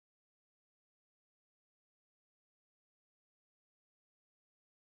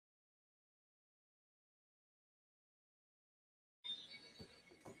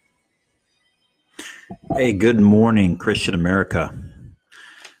Hey, good morning, Christian America.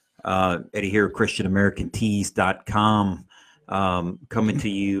 Eddie here, ChristianAmericanTees.com, coming to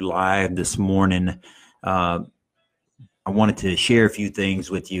you live this morning. Uh, I wanted to share a few things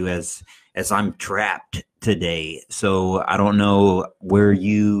with you as I'm trapped today. So I don't know where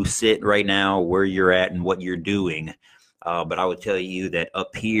you sit right now, where you're at, and what you're doing. But I would tell you that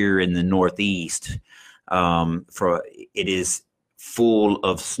up here in the Northeast, for it is full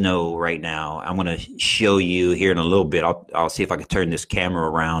of snow right now. I'm going to show you here in a little bit. I'll see if I can turn this camera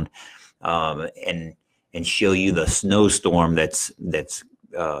around and show you the snowstorm that's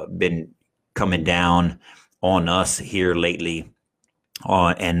been coming down on us here lately.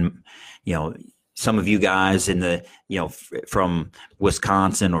 And you know, some of you guys in the from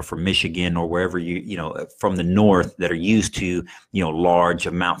Wisconsin or from Michigan or wherever from the north that are used to large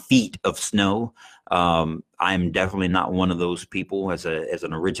amount feet of snow. I'm definitely not one of those people. As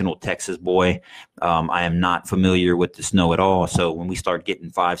an original Texas boy, I am not familiar with the snow at all. So when we start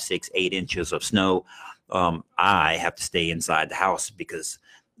getting 5, 6, 8 inches of snow, I have to stay inside the house because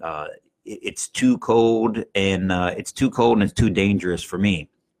it's too cold and it's too dangerous for me.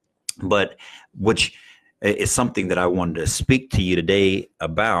 But which is something that I wanted to speak to you today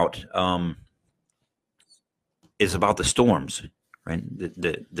about, is about the storms, right?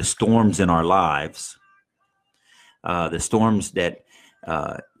 The storms in our lives, the storms that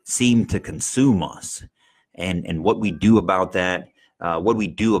seem to consume us, and what we do about that, what we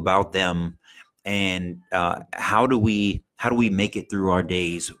do about them, and how do we make it through our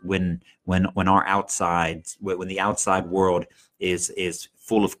days when our outsides when the outside world is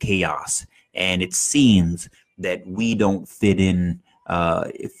full of chaos, and it seems that we don't fit into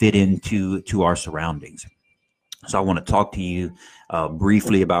our surroundings. So I want to talk to you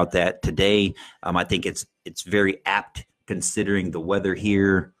briefly about that today. I think it's very apt considering the weather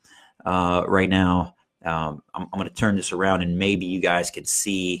here right now. I'm going to turn this around and maybe you guys can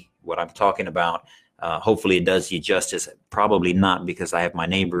see what I'm talking about. Hopefully it does you justice. Probably not, because I have my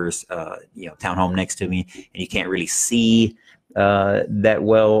neighbor's townhome next to me, and you can't really see that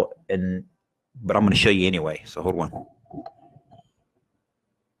well. But I'm going to show you anyway. So hold on.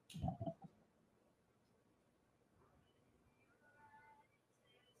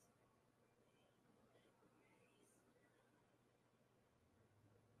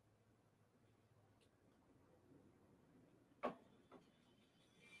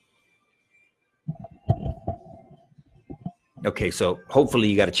 Okay, so hopefully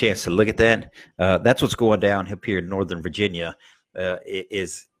you got a chance to look at that. That's what's going down up here in Northern Virginia. It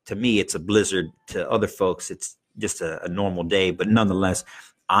is, to me, it's a blizzard. To other folks, it's just a normal day. But nonetheless,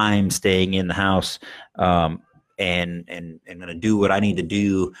 I'm staying in the house, and going to do what I need to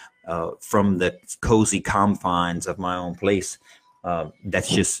do from the cozy confines of my own place.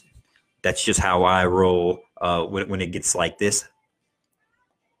 That's just how I roll when it gets like this.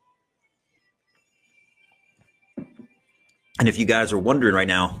 And if you guys are wondering right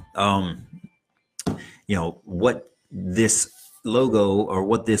now, what this logo or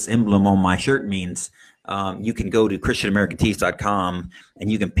what this emblem on my shirt means, you can go to ChristianAmericanTees.com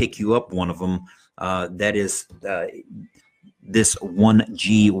and you can pick you up one of them. That is this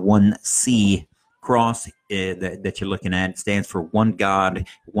 1G1C cross that you're looking at. It stands for one God,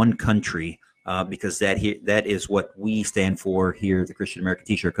 one country. Because that is what we stand for here at the Christian American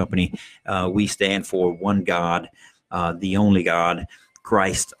T-shirt Company. We stand for one God, the only God,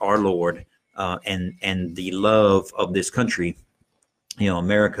 Christ our Lord, and the love of this country,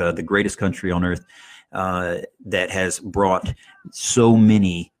 America, the greatest country on earth, that has brought so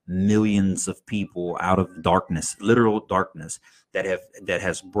many millions of people out of darkness, literal darkness, that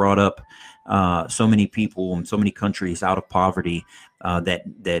has brought up so many people and so many countries out of poverty, that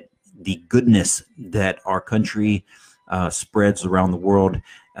the goodness that our country spreads around the world,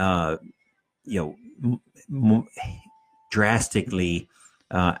 drastically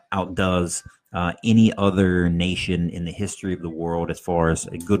outdoes any other nation in the history of the world as far as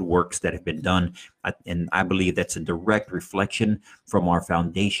good works that have been done. And I believe that's a direct reflection from our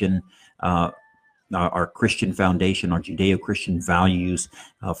foundation, our Christian foundation, our Judeo-Christian values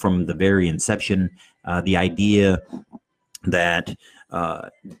from the very inception. The idea that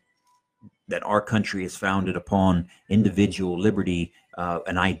our country is founded upon individual liberty,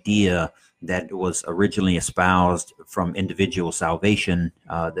 an idea that was originally espoused from individual salvation,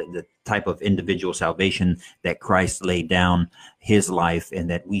 the type of individual salvation that Christ laid down his life, and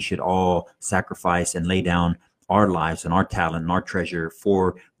that we should all sacrifice and lay down our lives and our talent and our treasure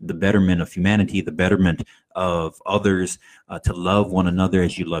for the betterment of humanity, the betterment of others, to love one another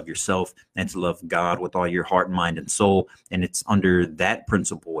as you love yourself, and to love God with all your heart, mind, and soul. And it's under that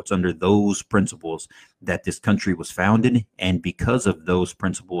principle, it's under those principles that this country was founded. And because of those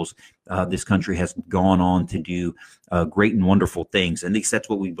principles, this country has gone on to do great and wonderful things. At least that's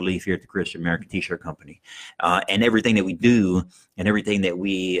what we believe here at the Christian American T-shirt Company. And everything that we do and everything that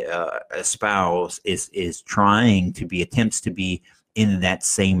we espouse is trying to be, attempts to be in that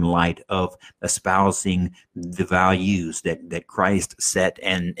same light of espousing the values that Christ set,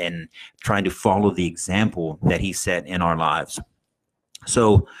 and trying to follow the example that he set in our lives.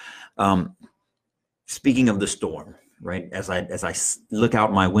 So, speaking of the storm, right, as I look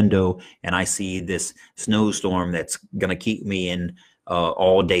out my window and I see this snowstorm that's going to keep me in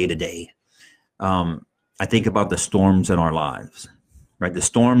all day today, I think about the storms in our lives, right? The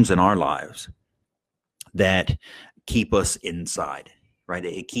storms in our lives that keep us inside, right?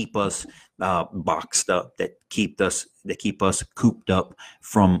 They keep us boxed up, that keep us cooped up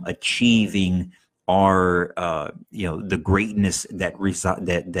from achieving our the greatness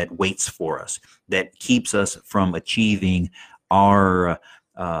that waits for us, that keeps us from achieving our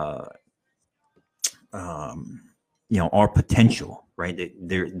our potential, right?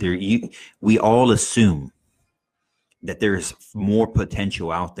 We all assume that there's more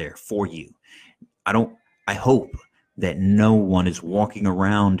potential out there for you. I hope that no one is walking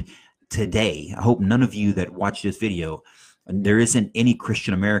around today. I hope none of you that watch this video, and there isn't any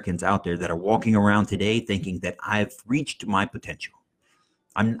Christian Americans out there that are walking around today thinking that I've reached my potential.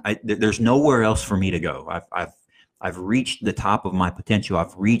 There's nowhere else for me to go. I've reached the top of my potential.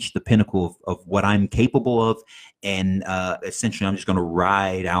 I've reached the pinnacle of what I'm capable of, and essentially I'm just going to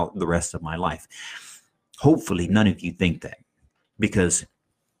ride out the rest of my life. Hopefully none of you think that, because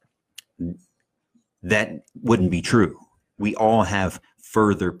that wouldn't be true. We all have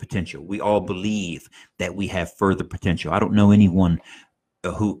further potential. We all believe that we have further potential. I don't know anyone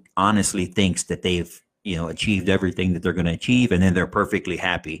who honestly thinks that they've achieved everything that they're going to achieve and then they're perfectly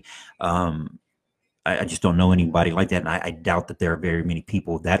happy. I just don't know anybody like that, and I doubt that there are very many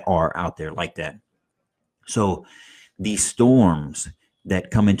people that are out there like that. So these storms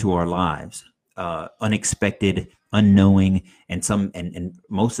that come into our lives, unexpected, unknowing, and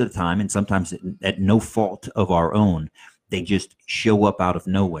most of the time, and sometimes at no fault of our own, they just show up out of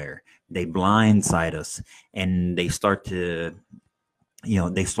nowhere. They blindside us, and they start to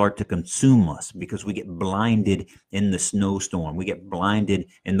consume us, because we get blinded in the snowstorm. We get blinded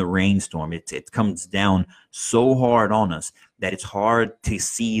in the rainstorm. It comes down so hard on us that it's hard to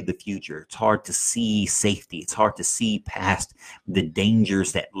see the future. It's hard to see safety. It's hard to see past the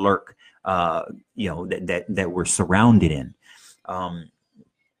dangers that lurk, that we're surrounded in. And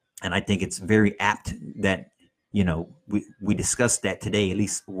I think it's very apt that, we discussed that today, at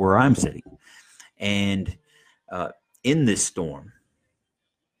least where I'm sitting. And in this storm,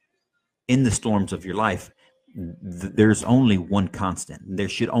 in the storms of your life, there's only one constant. There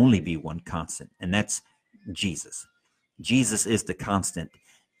should only be one constant, and that's Jesus. Jesus is the constant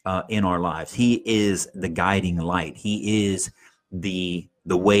in our lives. He is the guiding light. He is the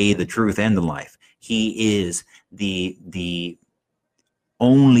way, the truth, and the life. He is the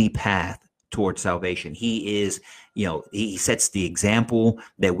only path towards salvation. He is, he sets the example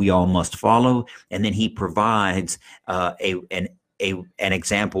that we all must follow, and then he provides an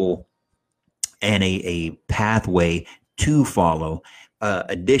example and a pathway to follow.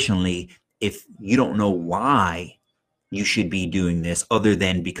 Additionally, if you don't know why you should be doing this other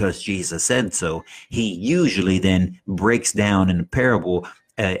than because Jesus said so, he usually then breaks down in a parable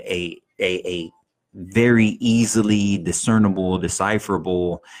a very easily discernible,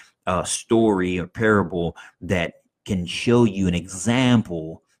 decipherable story or parable that can show you an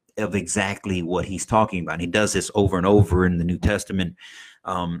example of exactly what he's talking about. And he does this over and over in the New Testament.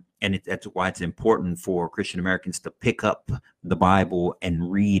 And that's why it's important for Christian Americans to pick up the Bible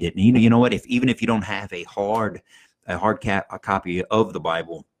and read it. And you know what? Even if you don't have a copy of the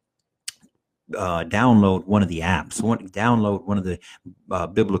Bible, download one of the apps. Download one of the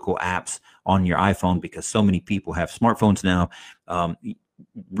biblical apps on your iPhone, because so many people have smartphones now.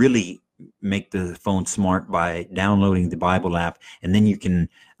 Really make the phone smart by downloading the Bible app, and then you can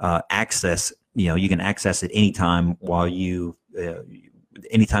access. You can access it anytime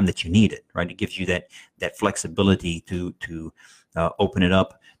anytime that you need it. Right? It gives you that flexibility to open it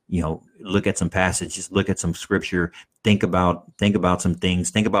up. Look at some passages, look at some scripture, think about some things,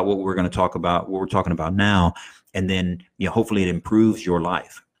 think about what we're going to talk about, what we're talking about now, and then hopefully it improves your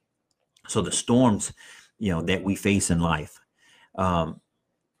life. So the storms that we face in life,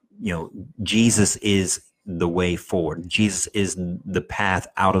 Jesus is the way forward. Jesus is the path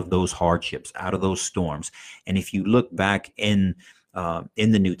out of those hardships, out of those storms. And if you look back in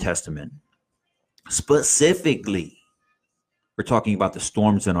the New Testament, specifically, we're talking about the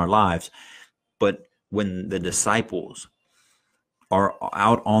storms in our lives. But when the disciples are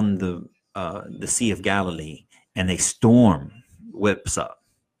out on the Sea of Galilee and a storm whips up,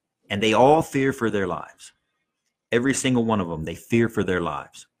 and they all fear for their lives, every single one of them, they fear for their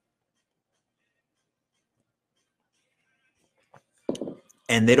lives.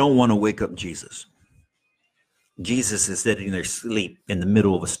 And they don't want to wake up Jesus. Jesus is sitting there asleep in the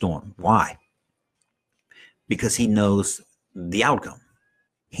middle of a storm. Why? Because he knows the outcome.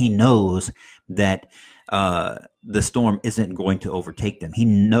 He knows that the storm isn't going to overtake them. He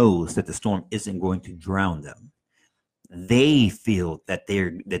knows that the storm isn't going to drown them. They feel that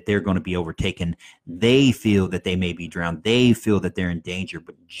they're going to be overtaken. They feel that they may be drowned. They feel that they're in danger.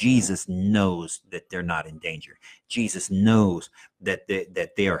 But Jesus knows that they're not in danger. Jesus knows that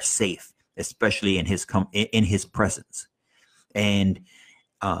they are safe, especially in his presence. And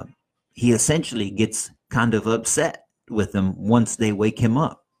he essentially gets kind of upset with them once they wake him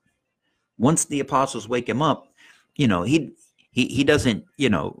up. Once the apostles wake him up, he doesn't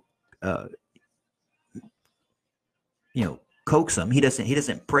coax them. He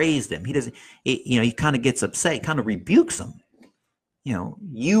doesn't praise them. He kind of gets upset, kind of rebukes them.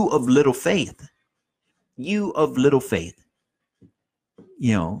 You of little faith. You of little faith.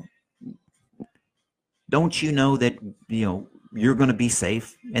 Don't you know that you're going to be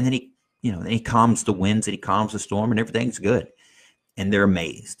safe? And then he calms the winds and he calms the storm and everything's good. And they're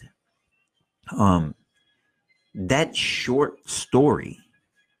amazed. That short story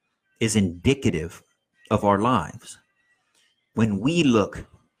is indicative of our lives. When we look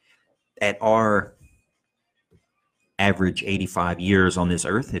at our average 85 years on this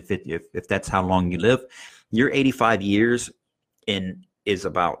earth, if that's how long you live, your 85 years is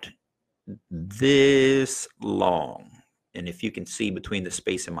about this long. And if you can see between the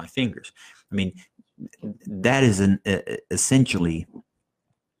space in my fingers, I mean, that is essentially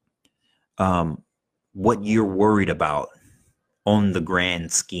what you're worried about on the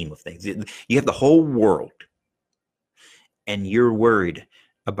grand scheme of things. You have the whole world, and you're worried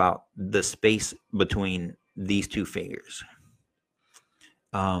about the space between these two fingers.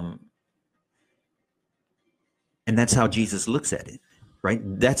 And that's how Jesus looks at it, right?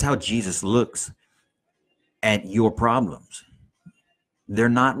 That's how Jesus looks at your problems. They're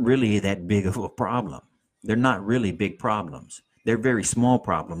not really that big of a problem. They're not really big problems. They're very small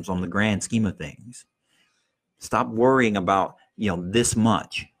problems on the grand scheme of things. Stop worrying about, this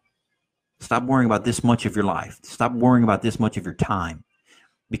much. Stop worrying about this much of your life. Stop worrying about this much of your time.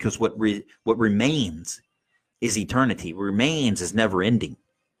 Because what remains is eternity. What remains is never ending.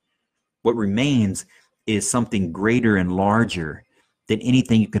 What remains is something greater and larger than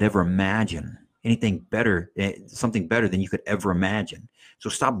anything you could ever imagine. Anything better, something better than you could ever imagine. So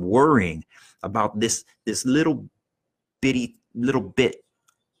stop worrying about this little bit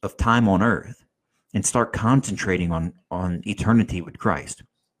of time on earth and start concentrating on eternity with Christ.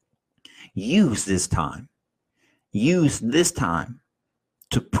 Use this time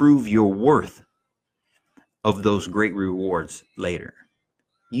to prove your worth of those great rewards later.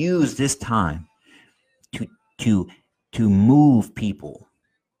 Use this time to move people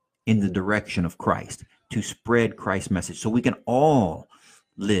in the direction of Christ, to spread Christ's message, so we can all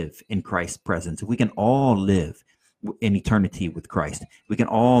live in Christ's presence. We can all live in eternity with Christ. We can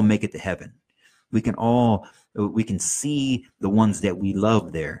all make it to heaven. We can see the ones that we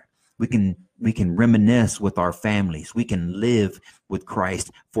love there. We can reminisce with our families. We can live with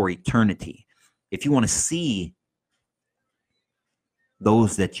Christ for eternity. If you want to see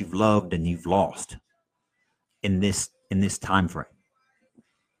those that you've loved and you've lost in this time frame,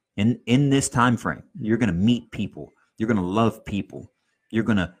 in this time frame, you're going to meet people. You're going to love people. You're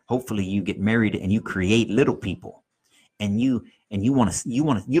going to, hopefully you get married and you create little people, and you don't want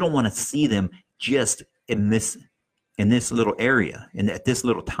to see them just in this little area and at this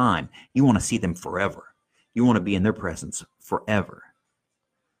little time. You want to see them forever. You want to be in their presence forever.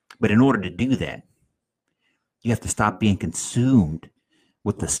 But in order to do that, you have to stop being consumed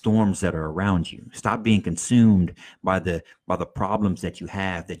with the storms that are around you. Stop being consumed by the problems that you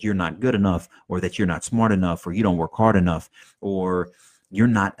have, that you're not good enough, or that you're not smart enough, or you don't work hard enough, or you're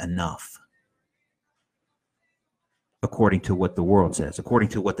not enough. According to what the world says, according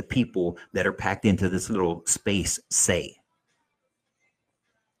to what the people that are packed into this little space say.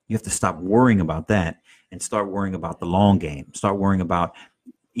 You have to stop worrying about that and start worrying about the long game. Start worrying about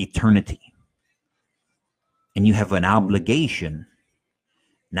eternity. And you have an obligation,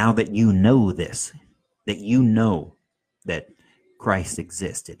 now that you know this, that you know that Christ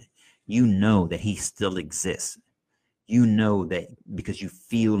existed. You know that he still exists. You know that because you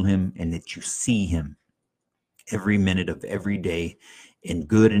feel him and that you see him every minute of every day, in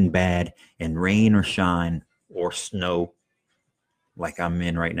good and bad, in rain or shine or snow, like I'm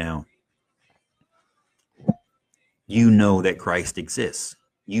in right now. You know that Christ exists.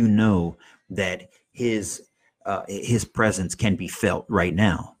 You know that his presence can be felt right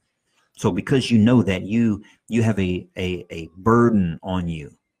now. So because you know that, you have a burden on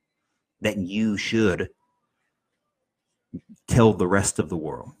you that you should tell the rest of the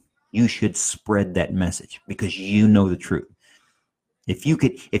world. You should spread that message because you know the truth. If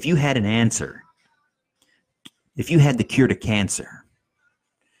you had an answer, if you had the cure to cancer,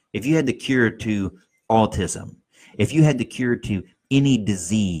 if you had the cure to autism, if you had the cure to any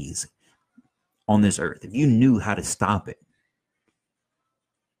disease on this earth, if you knew how to stop it,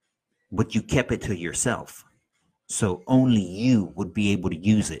 but you kept it to yourself, so only you would be able to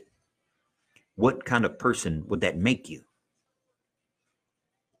use it, what kind of person would that make you?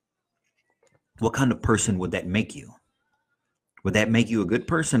 What kind of person would that make you? Would that make you a good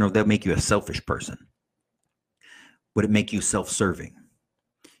person, or would that make you a selfish person? Would it make you self-serving?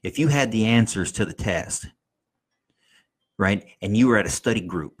 If you had the answers to the test, right, and you were at a study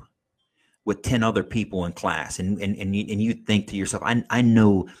group with 10 other people in class, and you think to yourself, I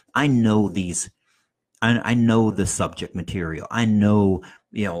know these, I know the subject material. I know,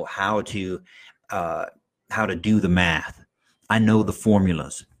 how to do the math. I know the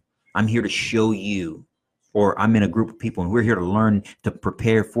formulas. I'm here to show you, or I'm in a group of people and we're here to learn to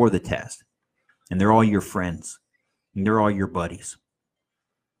prepare for the test. And they're all your friends and they're all your buddies.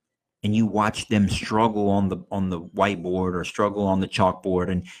 And you watch them struggle on the whiteboard or struggle on the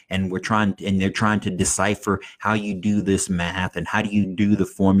chalkboard, and they're trying to decipher how you do this math and how do you do the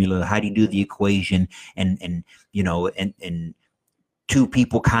formula, how do you do the equation, and two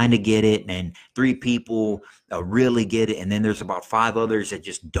people kind of get it and three people really get it, and then there's about five others that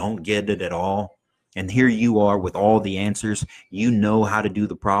just don't get it at all. And here you are with all the answers. You know how to do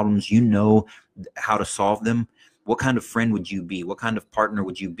the problems. You know how to solve them. What kind of friend would you be? What kind of partner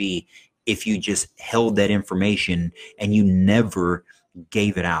would you be if you just held that information and you never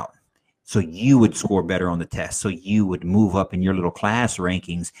gave it out? So you would score better on the test. So you would move up in your little class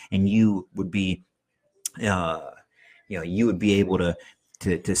rankings, and you would be, you would be able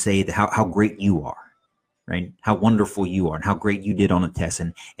to say that how great you are, right? How wonderful you are and how great you did on the test.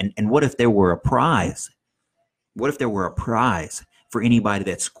 And what if there were a prize? What if there were a prize for anybody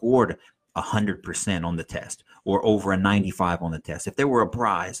that scored 100% on the test, or over a 95 on the test? If there were a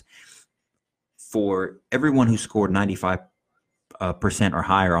prize for everyone who scored 95% or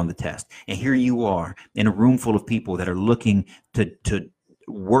higher on the test, and here you are in a room full of people that are looking to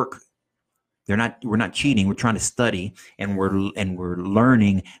work. We're not cheating. We're trying to study, and we're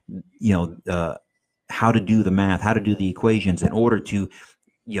learning, how to do the math, how to do the equations in order to,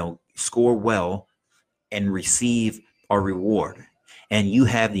 score well and receive our reward. And you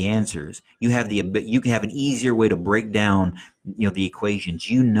have the answers. You can have an easier way to break down, the equations.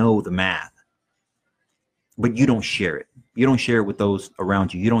 You know the math, but you don't share it. You don't share it with those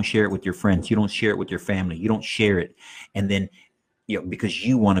around you. You don't share it with your friends. You don't share it with your family. You don't share it, and then, because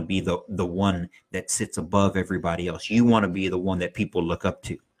you want to be the one that sits above everybody else. You want to be the one that people look up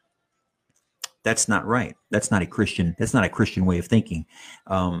to. That's not right. That's not a Christian way of thinking,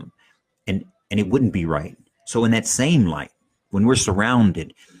 and it wouldn't be right. So in that same light, when we're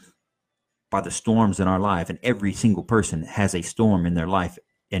surrounded by the storms in our life, and every single person has a storm in their life,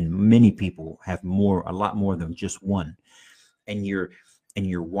 and many people have a lot more than just one, and you're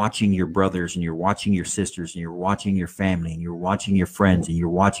watching your brothers, and you're watching your sisters, and you're watching your family, and you're watching your friends, and you're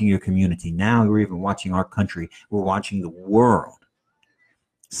watching your community. Now we're even watching our country. We're watching the world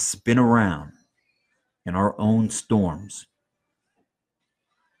spin around in our own storms,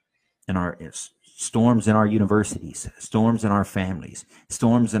 in our storms in our universities, storms in our families,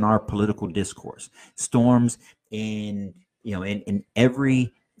 storms in our political discourse, storms in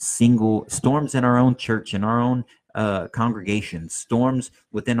every single, storms in our own church, in our own congregations, storms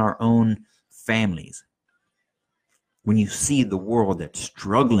within our own families. When you see the world that's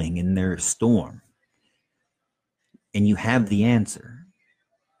struggling in their storm, and you have the answer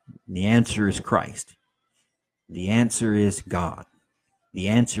is Christ. The answer is God. The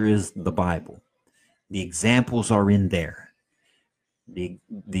answer is the Bible. The examples are in there.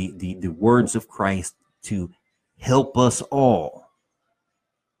 The words of Christ to help us all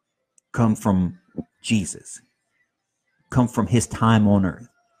come from Jesus, come from his time on earth.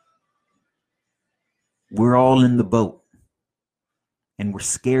 We're all in the boat, and we're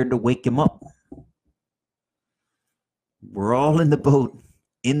scared to wake him up. We're all in the boat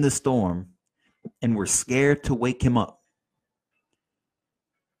in the storm, and we're scared to wake him up.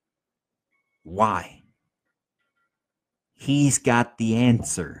 Why? He's got the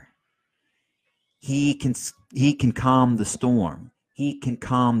answer. He can calm the storm. He can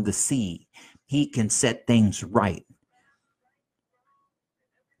calm the sea. He can set things right.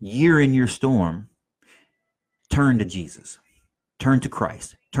 You're in your storm. Turn to Jesus. Turn to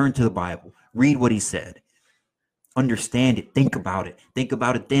Christ. Turn to the Bible. Read what he said. Understand it. Think about it. Think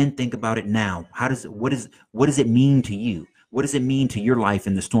about it then. Think about it now. What does it mean to you? What does it mean to your life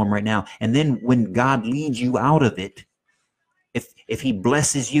in the storm right now? And then when God leads you out of it, if he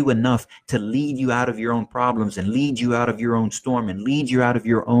blesses you enough to lead you out of your own problems and lead you out of your own storm and lead you out of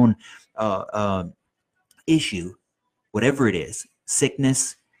your own issue, whatever it is,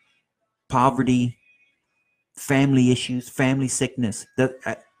 sickness, poverty, family issues, family sickness,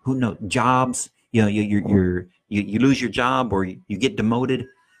 who knows, jobs, you lose your job or you get demoted,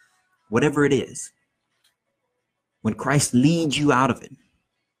 whatever it is. When Christ leads you out of it,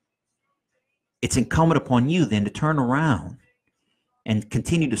 it's incumbent upon you then to turn around and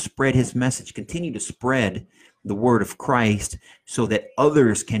continue to spread his message, continue to spread the word of Christ so that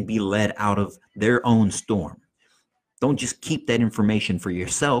others can be led out of their own storm. Don't just keep that information for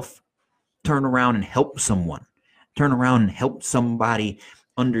yourself. Turn around and help someone. Turn around and help somebody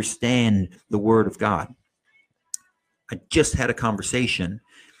understand the word of God. I just had a conversation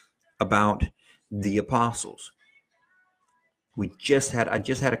about the apostles. I just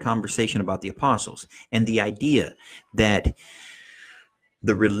had a conversation about the apostles and the idea that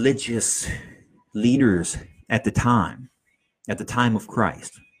the religious leaders at the time of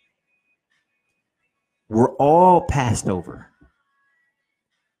Christ, were all passed over.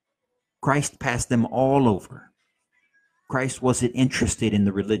 Christ passed them all over. Christ wasn't interested in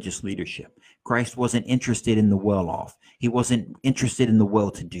the religious leadership. Christ wasn't interested in the well-off. He wasn't interested in the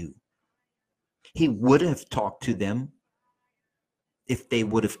well-to-do. He would have talked to them if they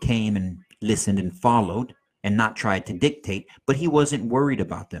would have came and listened and followed and not tried to dictate, but he wasn't worried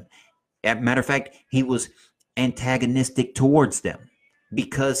about them. As a matter of fact, he was antagonistic towards them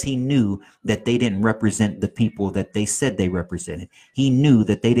because he knew that they didn't represent the people that they said they represented. He knew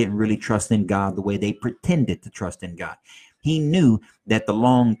that they didn't really trust in God the way they pretended to trust in God. He knew that the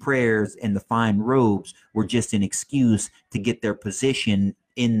long prayers and the fine robes were just an excuse to get their position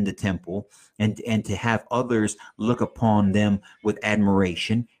in the temple and to have others look upon them with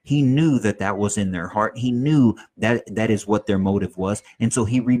admiration. He knew that was in their heart. He knew that is what their motive was. And so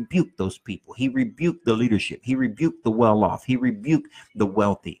he rebuked those people. He rebuked the leadership. He rebuked the well-off. He rebuked the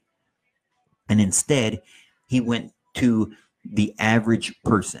wealthy. And instead, he went to the average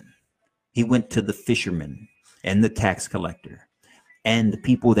person. He went to the fisherman and the tax collector and the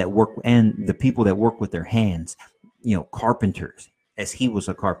people that work with their hands, carpenters, as he was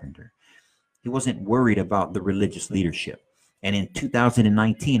a carpenter. He wasn't worried about the religious leadership. And in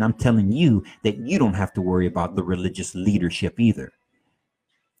 2019, I'm telling you that you don't have to worry about the religious leadership either.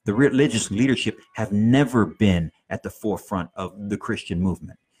 The religious leadership have never been at the forefront of the Christian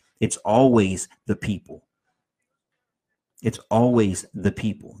movement. It's always the people. It's always the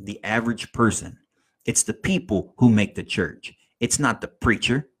people, the average person. It's the people who make the church. It's not the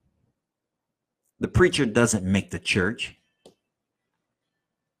preacher. The preacher doesn't make the church.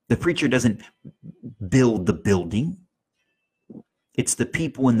 The preacher doesn't build the building. It's the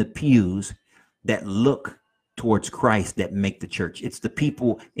people in the pews that look towards Christ that make the church. It's the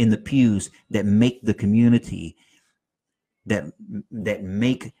people in the pews that make the community, that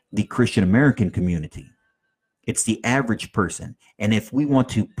make the Christian American community. It's the average person. And if we want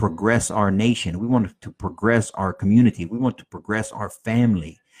to progress our nation, we want to progress our community, we want to progress our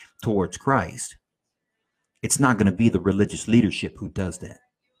family towards Christ, it's not going to be the religious leadership who does that.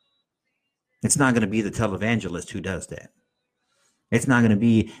 It's not going to be the televangelist who does that. It's not going to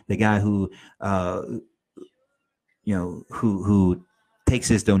be the guy who takes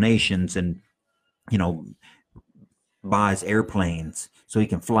his donations and, buys airplanes so he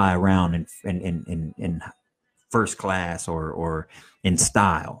can fly around in first class or in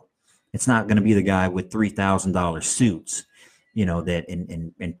style. It's not going to be the guy with $3,000 suits, that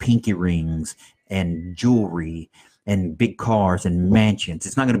and pinky rings and jewelry and big cars and mansions.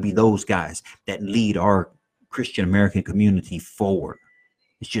 It's not going to be those guys that lead our Christian American community forward.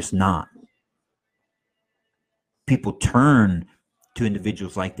 It's just not. People turn to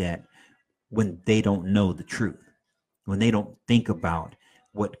individuals like that when they don't know the truth, when they don't think about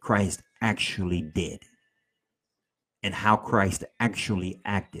what Christ actually did and how Christ actually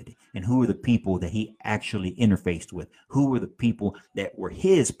acted and who are the people that he actually interfaced with, who were the people that were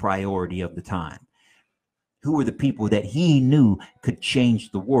his priority of the time. Who were the people that he knew could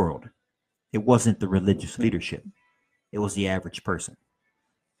change the world? It wasn't the religious leadership. It was the average person.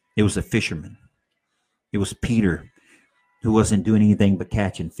 It was a fisherman. It was Peter, who wasn't doing anything but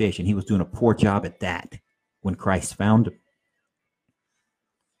catching fish, and he was doing a poor job at that when Christ found him,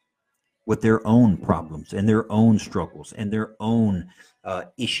 with their own problems and their own struggles and their own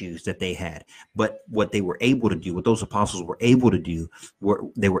issues that they had. But what they were able to do, what those apostles were able to do,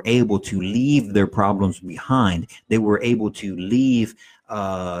 they were able to leave their problems behind. They were able to leave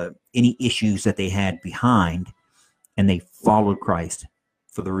any issues that they had behind, and they followed Christ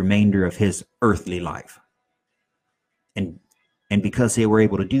for the remainder of his earthly life. And because they were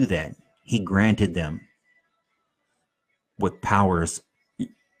able to do that, he granted them with powers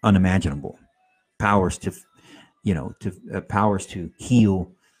unimaginable, powers to powers to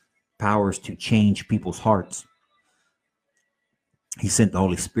heal, powers to change people's hearts. He sent the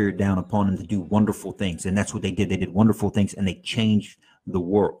Holy Spirit down upon them to do wonderful things, and that's what they did. They did wonderful things, and they changed the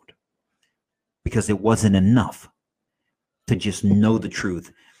world, because it wasn't enough to just know the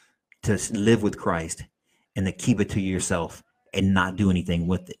truth, to live with Christ, and to keep it to yourself and not do anything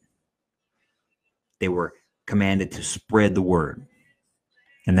with it. They were commanded to spread the word.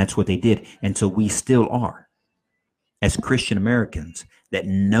 And that's what they did. And so we still are, as Christian Americans that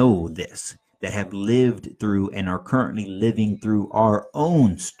know this, that have lived through and are currently living through our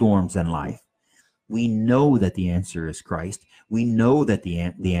own storms in life. We know that the answer is Christ. We know that the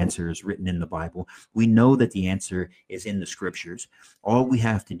answer is written in the Bible. We know that the answer is in the scriptures. All we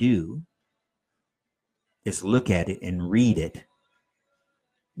have to do is look at it and read it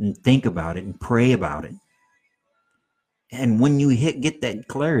and think about it and pray about it. And when you get that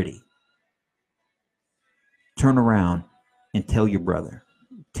clarity, turn around and tell your brother,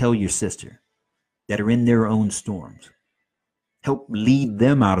 tell your sister that are in their own storms. Help lead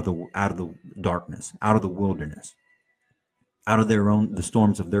them out of the darkness, out of the wilderness, out of the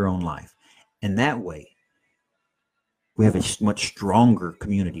storms of their own life. And that way, we have a much stronger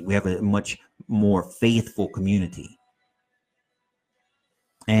community. We have a much more faithful community.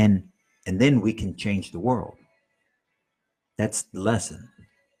 And then we can change the world. That's the lesson.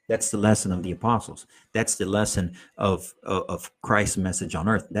 That's the lesson of the apostles. That's the lesson of Christ's message on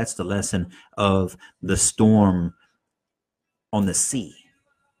earth. That's the lesson of the storm on the sea.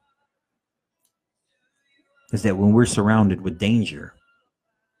 Is that when we're surrounded with danger,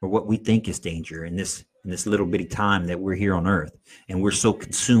 or what we think is danger in this little bitty time that we're here on earth, and we're so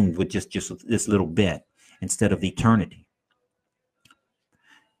consumed with just this little bit instead of eternity,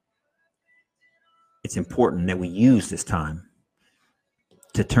 it's important that we use this time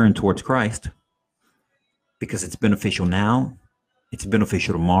to turn towards Christ, because it's beneficial now, it's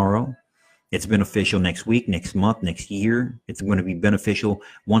beneficial tomorrow, it's beneficial next week, next month, next year. It's going to be beneficial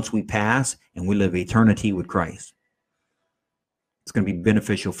once we pass and we live eternity with Christ. It's going to be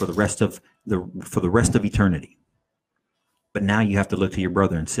beneficial for the rest of eternity. But now you have to look to your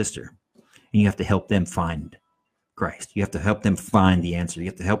brother and sister, and you have to help them find Christ. You have to help them find the answer. You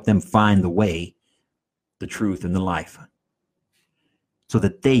have to help them find the way, the truth, and the life, so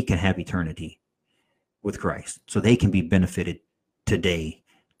that they can have eternity with Christ, so they can be benefited today,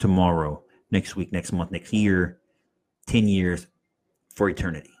 tomorrow, next week, next month, next year, 10 years, for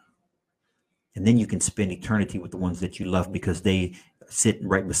eternity. And then you can spend eternity with the ones that you love, because they sit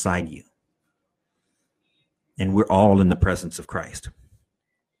right beside you. And we're all in the presence of Christ.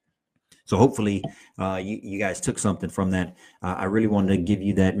 So hopefully you guys took something from that. I really wanted to give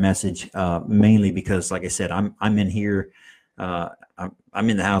you that message, mainly because, like I said, I'm in here. I'm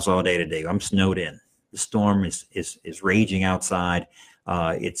in the house all day today. I'm snowed in. The storm is raging outside.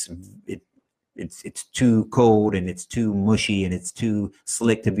 It's too cold, and it's too mushy, and it's too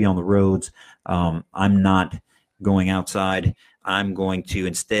slick to be on the roads. I'm not going outside. I'm going to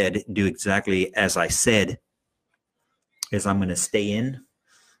instead do exactly as I said, is I'm going to stay in.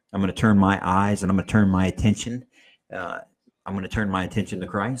 I'm going to turn my eyes, and I'm going to turn my attention. I'm going to turn my attention to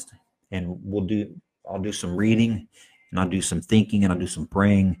Christ, and I'll do some reading, and I'll do some thinking, and I'll do some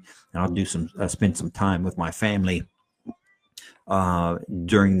praying, and I'll spend some time with my family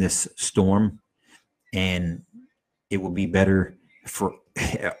during this storm, and it will be better for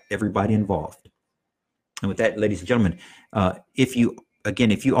everybody involved. And with that, ladies and gentlemen, if you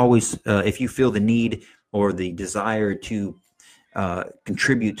feel the need or the desire to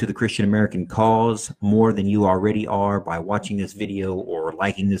contribute to the Christian American cause more than you already are by watching this video or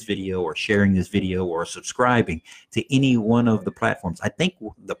liking this video or sharing this video or subscribing to any one of the platforms. I think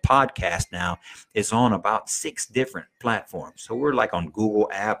the podcast now is on about 6 different platforms. So we're like on Google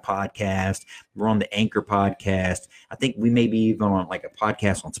App Podcast. We're on the Anchor Podcast. I think we may be even on like a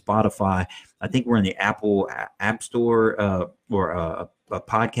podcast on Spotify. I think we're in the Apple App Store or a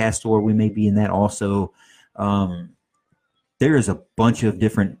podcast store. We may be in that also. There is a bunch of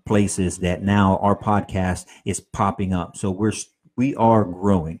different places that now our podcast is popping up. So we are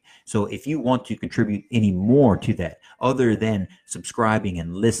growing. So if you want to contribute any more to that, other than subscribing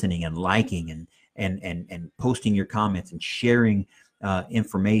and listening and liking and posting your comments and sharing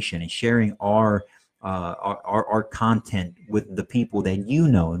information and sharing our content with the people that you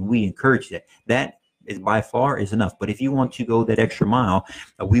know, and we encourage that. That is by far is enough. But if you want to go that extra mile,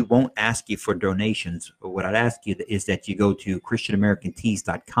 we won't ask you for donations. But what I'd ask you is that you go to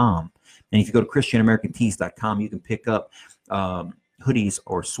ChristianAmericanTees.com. And if you go to ChristianAmericanTees.com, you can pick up hoodies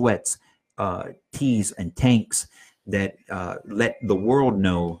or sweats, tees and tanks that let the world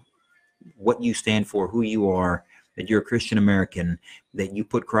know what you stand for, who you are, that you're a Christian American, that you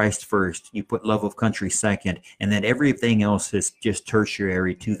put Christ first, you put love of country second, and that everything else is just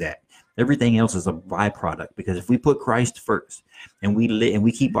tertiary to that. Everything else is a byproduct, because if we put Christ first and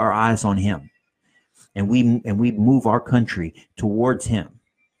we keep our eyes on him and we move our country towards him,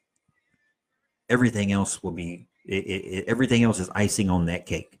 everything else will be everything else is icing on that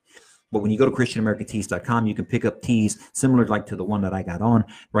cake. But when you go to ChristianAmericanTees.com, you can pick up tees similar like to the one that I got on,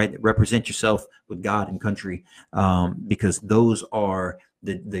 right? That represent yourself with God and country, because those are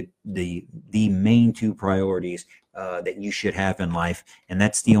the main 2 priorities that you should have in life. And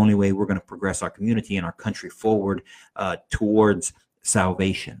that's the only way we're going to progress our community and our country forward towards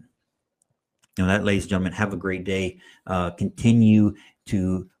salvation. You know, that, ladies and gentlemen, have a great day. Continue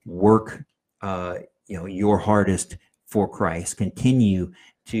to work, your hardest for Christ. Continue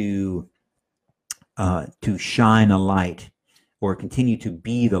to shine a light, or continue to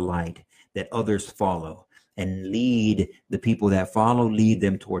be the light that others follow, and lead the people that follow, lead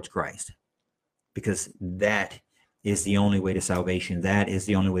them towards Christ, because that is the only way to salvation. That is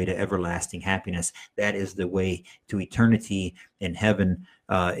the only way to everlasting happiness. That is the way to eternity in heaven.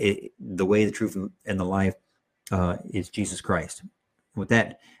 The way, the truth, and the life is Jesus Christ. With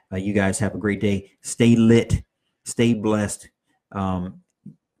that, you guys have a great day. Stay lit. Stay blessed.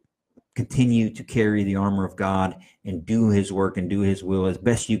 Continue to carry the armor of God and do his work and do his will as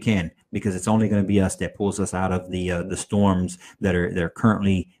best you can, because it's only going to be us that pulls us out of the storms that are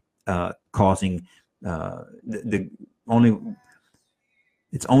currently causing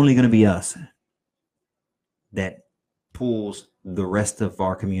it's only going to be us that pulls the rest of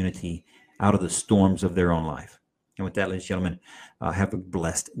our community out of the storms of their own life. And with that, ladies and gentlemen, have a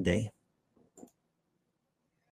blessed day.